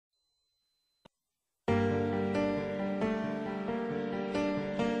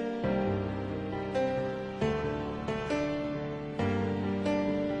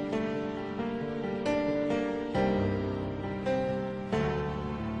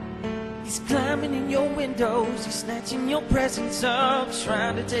He's climbing in your windows, he's snatching your presents up,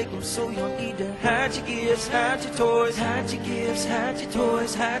 trying to take them, so you'll need to hide your gifts, hide your toys, hide your gifts, hide your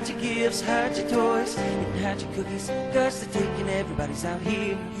toys, hide your gifts, hide your toys, and hide your cookies, cause they're taking everybody's out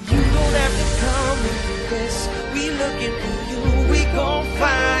here. You don't have to come and confess, we looking for you, we gon'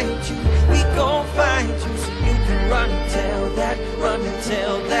 find you, we gon' find you, so you can run and tell that, run and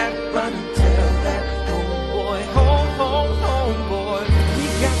tell that, run and tell that, home boy, home boy. We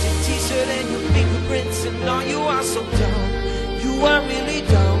got your t-shirt and your fingerprints, and all you are so dumb, you are really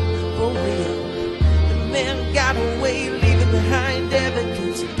dumb, for real. The man got away, leaving behind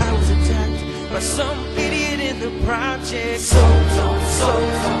evidence. I was attacked by some idiot in the project. So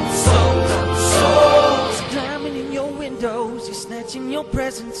climbing in your windows, you're snatching your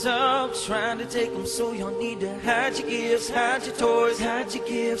presents up, trying to take them, so you'll need to hide your gifts, hide your toys, hide your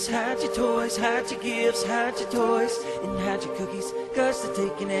gifts, hide your toys, hide your gifts, hide your toys, and hide your cookies, cause they're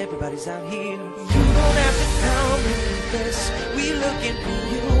taking everybody's out here. You don't have to come and confess, we looking for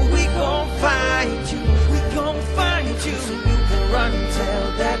you, we gon' find you, we gon' find you, so you can run and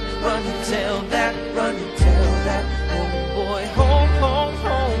tell that, run and tell that, run and tell that, home boy, home